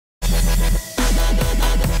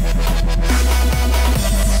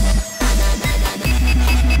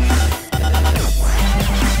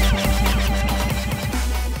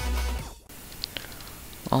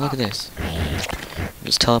this.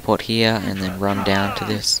 Just teleport here and then run down to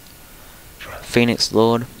this Phoenix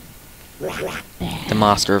Lord, the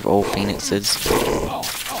master of all phoenixes.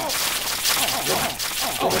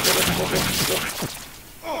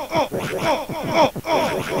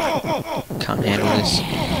 Can't handle this.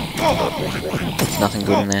 There's nothing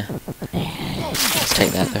good in there. Let's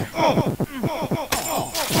take that though.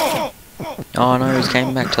 Oh no, he's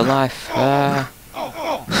came back to life. Ah.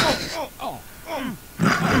 Oh,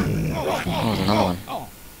 there's another one.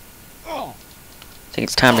 I think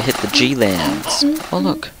it's time to hit the Godlands. Oh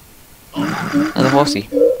look, another horsey.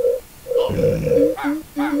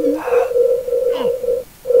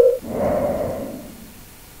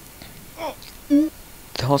 Did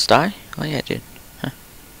the horse die? Oh yeah, it did. Huh.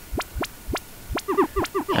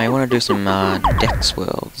 Now I want to do some Dex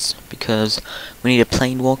Worlds because we need a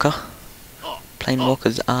Planewalker.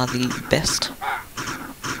 Planewalkers are the best.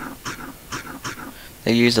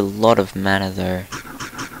 They use a lot of mana though,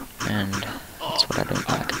 and that's what I don't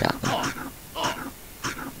like about them.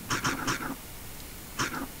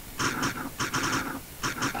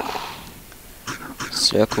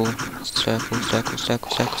 Circle, circle, circle, circle,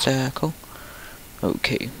 circle, circle.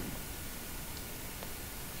 Okay.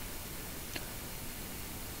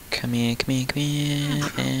 Come here, come here, come here,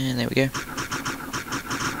 and there we go.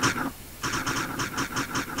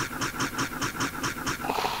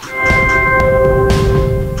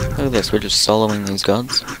 Look at this, we're just soloing these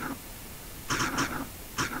gods.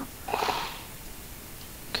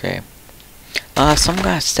 Okay. Some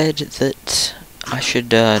guy said that I should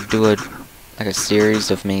do a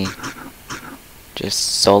series of me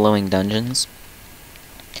just soloing dungeons.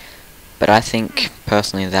 But I think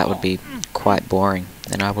personally that would be quite boring,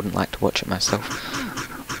 and I wouldn't like to watch it myself.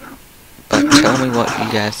 But tell me what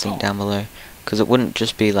you guys think down below, because it wouldn't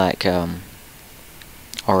just be like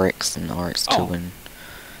Oryx and Oryx 2 and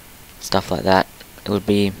stuff like that. It would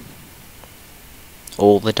be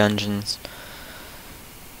all the dungeons,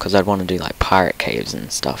 because I'd want to do like pirate caves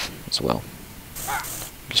and stuff as well.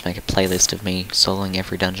 Just make a playlist of me soloing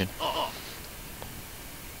every dungeon.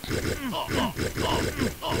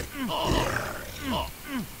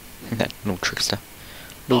 That little trickster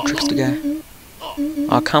guy.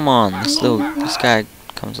 Oh come on, this guy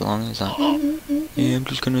comes along and he's like, yeah, I'm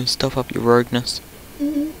just gonna stuff up your rogueness.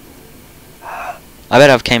 I bet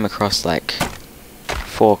I've came across like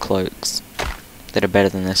 4 cloaks that are better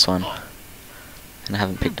than this one, and I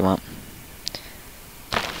haven't picked them up.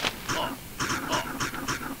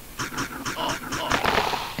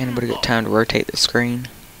 Anybody got time to rotate the screen?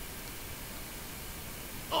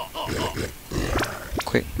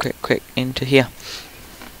 Quick, quick, quick, into here.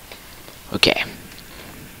 Okay.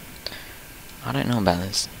 I don't know about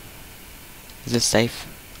this. Is this safe?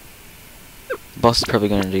 The boss is probably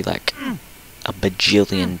going to do like a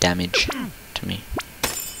bajillion damage to me.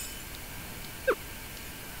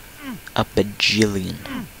 A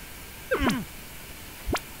bajillion.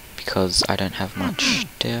 Because I don't have much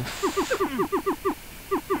def.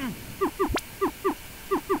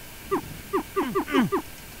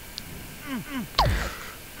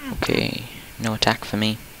 Okay, no attack for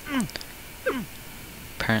me.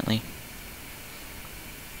 Apparently.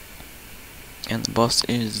 And the boss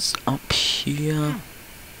is up here.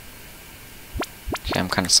 Okay, I'm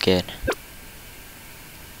kinda scared.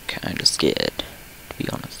 Kinda scared, to be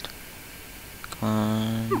honest. Come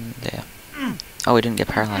on, there. Oh, we didn't get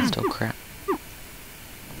paralyzed, oh crap.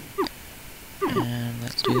 And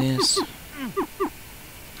let's do this.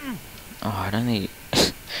 Oh, it only...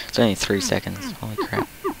 it's only 3 seconds, holy crap.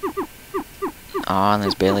 Oh, and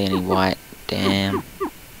there's barely any white, damn.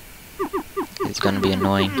 It's gonna be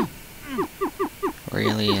annoying.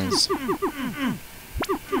 Really is.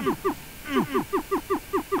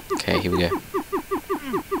 Okay, here we go.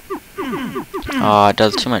 Oh, it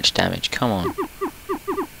does too much damage, come on.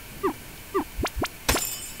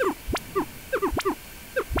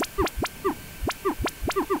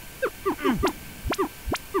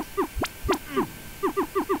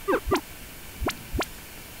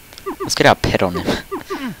 Let's get our pet on him.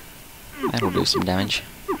 That'll do some damage.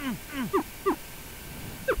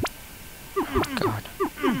 Oh god.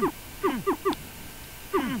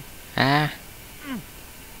 Ah.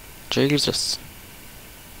 Jesus.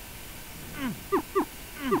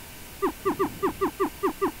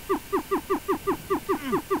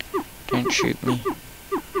 Don't shoot me.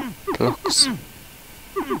 Blocks.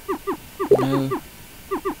 No.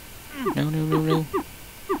 No, no, no, no.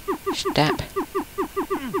 Stop.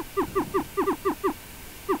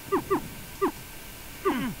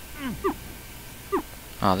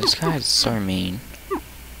 Oh, this guy is so mean.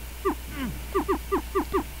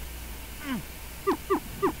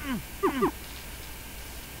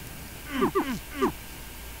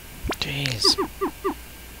 Jeez.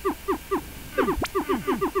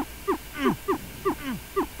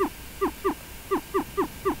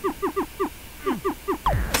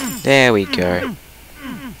 There we go.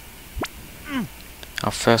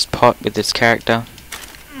 Our first pot with this character.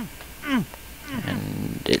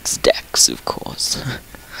 And it's Dex, of course.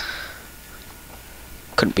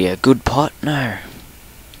 Couldn't be a good pot, no.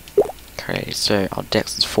 Okay, so our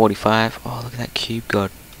Dex is 45. Oh, look at that cube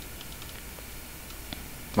god.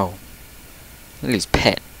 Oh. Look at his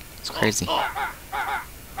pet. It's crazy.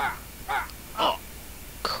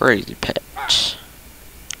 Crazy pet.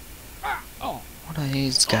 What are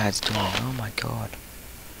these guys doing? Oh my god.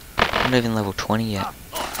 I'm not even level 20 yet.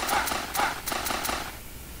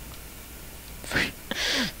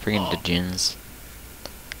 Friggin' Djinns.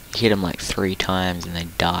 You hit them like 3 times and they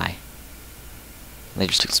die. They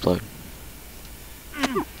just explode.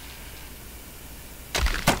 You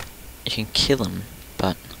can kill them,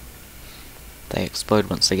 but they explode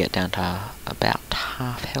once they get down to about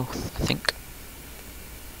half health, I think.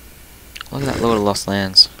 Look at that Lord of Lost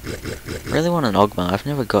Lands. I really want an Ogma. I've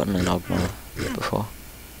never gotten an Ogma before.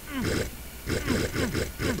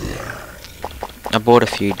 I bought a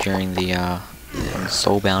few during the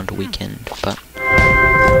Soulbound weekend, but...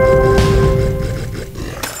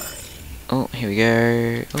 Oh, here we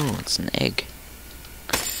go. Oh, it's an egg.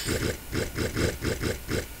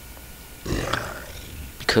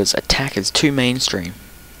 Because attack is too mainstream.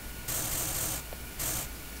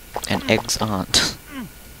 And eggs aren't.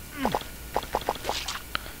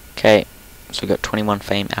 Okay, so we got 21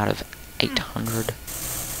 fame out of 800.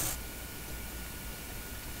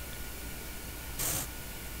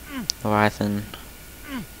 Leviathan,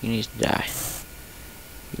 you need to die.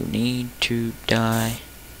 You need to die.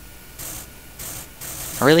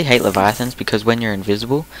 I really hate Leviathans because when you're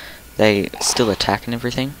invisible, they still attack and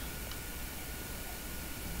everything.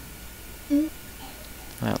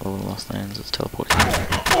 That Lord of Lost Lands, let's teleport here.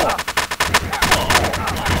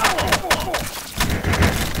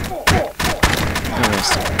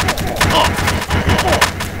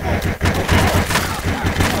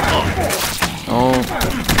 Oh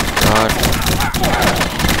god.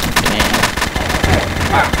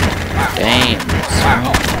 Damn.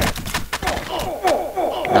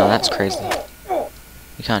 No, that's crazy.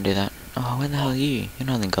 You can't do that. Oh, where the hell are you? You're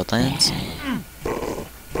not in Godlands.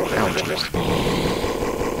 Ouch.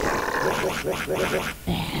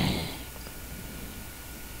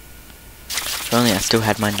 If only I still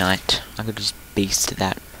had my knight, I could just beast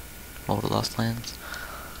that Lord of Lost Lands.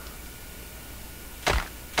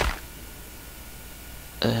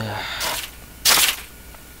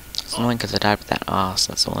 It's annoying because I died with that arse,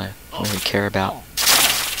 that's all I really care about.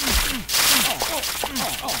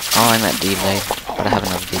 Oh, and that D-blade, but I have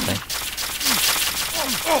another D-blade.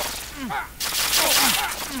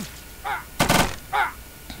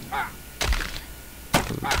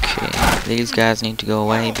 Okay, these guys need to go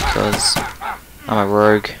away because I'm a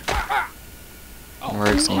rogue. And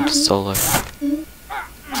rogues need to solo.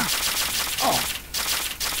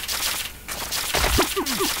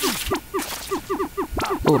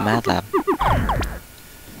 Ooh, Mad Lab.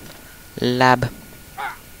 Lab.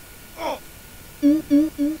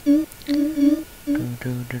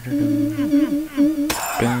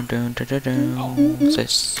 What's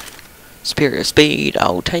this? Superior speed,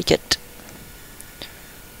 I'll take it.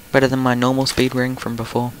 Better than my normal speed ring from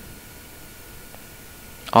before.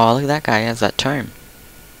 Oh, look at that guy, he has that tome.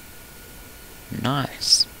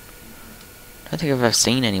 Nice. I don't think I've ever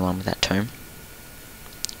seen anyone with that tome.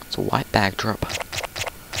 It's a white bag drop.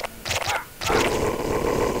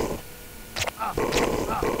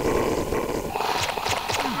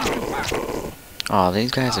 Oh,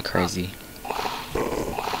 these guys are crazy.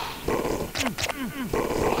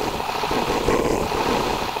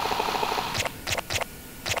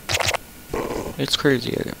 It's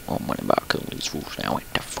crazy. I get more money back because these rules now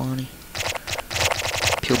ain't that funny.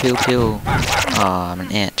 Pew pew pew. Ah, I'm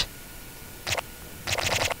an ant.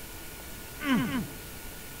 I'm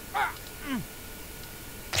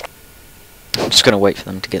just gonna wait for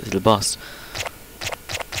them to get to the boss.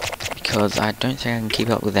 Because I don't think I can keep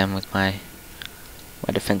up with them with my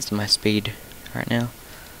defense and my speed right now.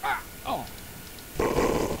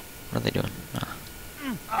 What are they doing? Ah.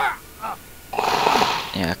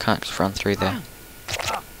 Yeah, I can't just run through there.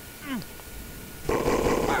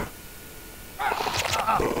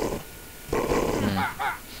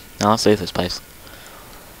 No, I'll save this place.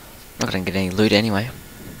 I'm not gonna get any loot anyway.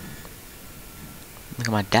 Look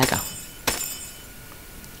at my dagger.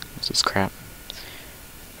 This is crap.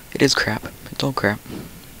 It is crap. It's all crap.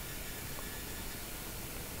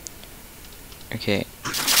 Okay.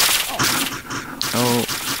 Oh,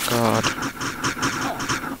 God.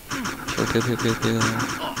 Pew, pew, pew, pew, pew.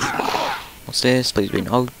 What's this? Please be an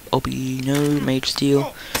obby. No, mage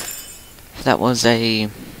steel. If that was a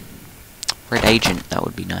red agent, that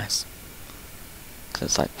would be nice. Because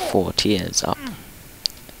it's like 4 tiers up.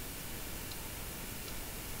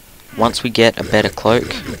 Once we get a better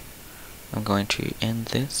cloak, I'm going to end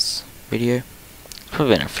this video. It's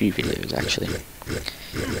probably been a few videos actually,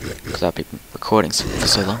 because I've been recording for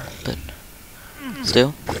so long, but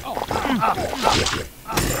still.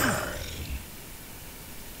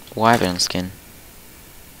 Wyvern skin.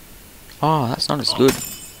 Oh, that's not as good.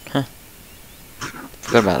 Huh.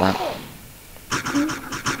 Forgot about that.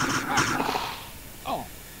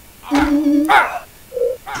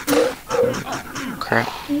 Crap.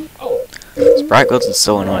 Sprite gods are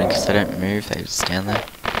so annoying because they don't move, they just stand there.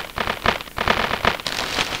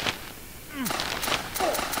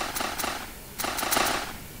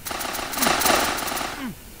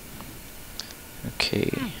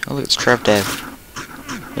 Okay. Oh look, it's Trev Dev.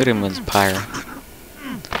 Look at him with his pyro.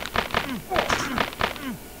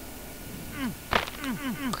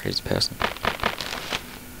 Crazy person.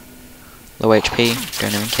 Low HP,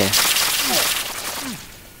 don't even care.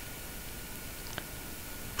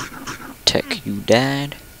 Tech, you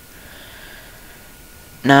died.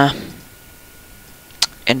 Nah.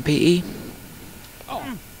 NPE.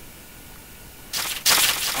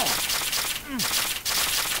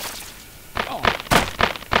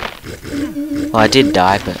 Well, I did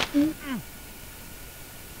die, but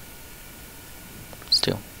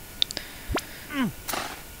still.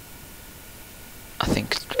 I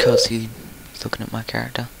think it's because he's looking at my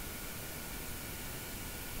character.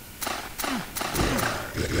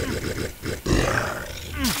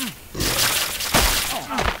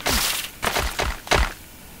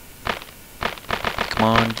 Come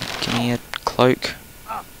on, give me a cloak.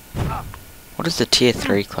 What is the tier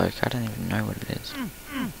 3 cloak? I don't even know what it is.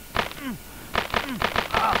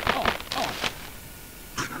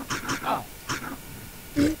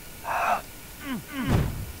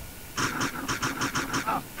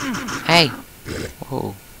 Hey!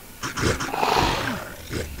 Whoa.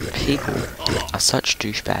 People are such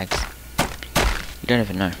douchebags. You don't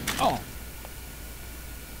even know. I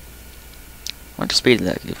went to speed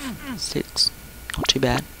elective 6. Not too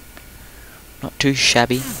bad. Not too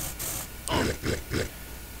shabby.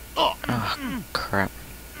 Oh, crap.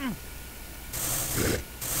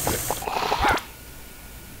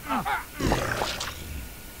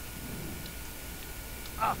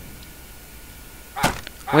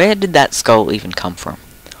 Where did that skull even come from?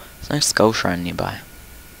 There's no skull shrine nearby.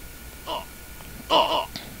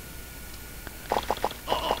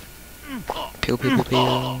 Peel, peel, peel,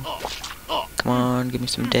 peel. Come on, give me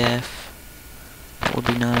some death. That would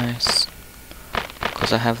be nice.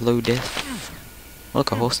 Because I have low death.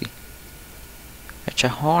 Look, a horsey. It's a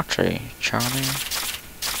horsey, Charlie.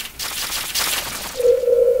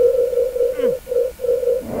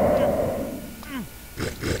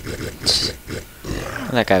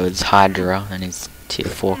 That guy was Hydra and his tier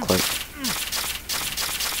 4 cloak.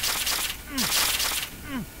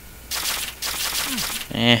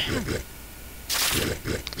 Eh.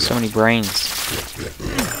 So many brains.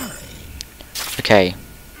 Okay.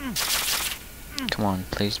 Come on,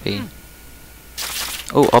 please be.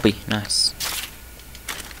 Oh, obby, nice.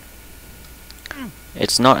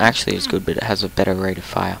 It's not actually as good, but it has a better rate of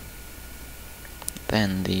fire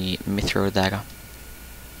than the Mithril dagger.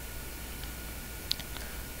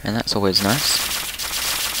 And that's always nice.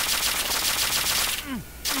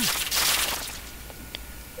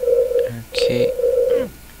 Okay.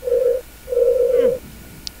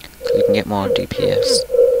 So we can get more DPS.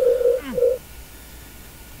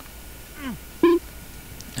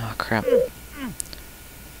 Oh crap.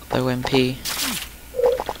 Low MP.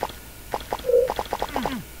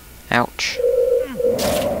 Ouch.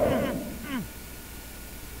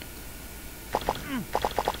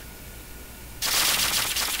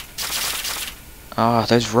 Ah,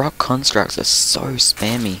 those rock constructs are so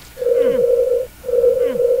spammy.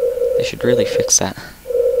 They should really fix that.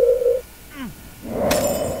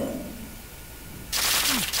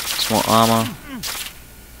 Some more armor.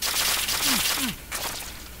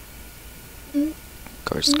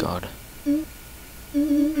 Ghost God.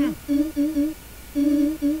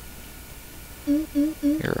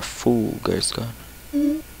 You're a fool, Ghost God.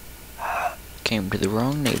 Came to the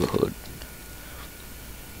wrong neighborhood.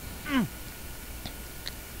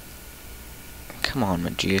 Come on,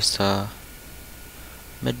 Medusa.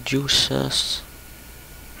 Medusas.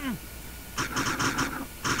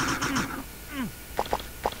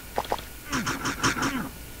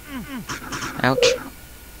 Ouch.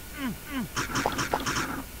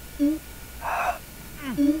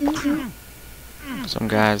 Some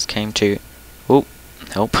guys came to... Oh,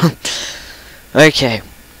 help. Okay,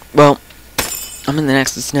 well, I'm in the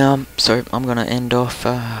Nexus now, so I'm gonna end off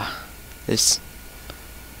this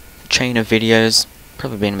chain of videos.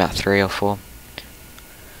 Probably been about 3 or 4.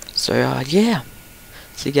 So, yeah.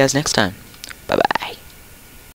 See you guys next time. Bye-bye.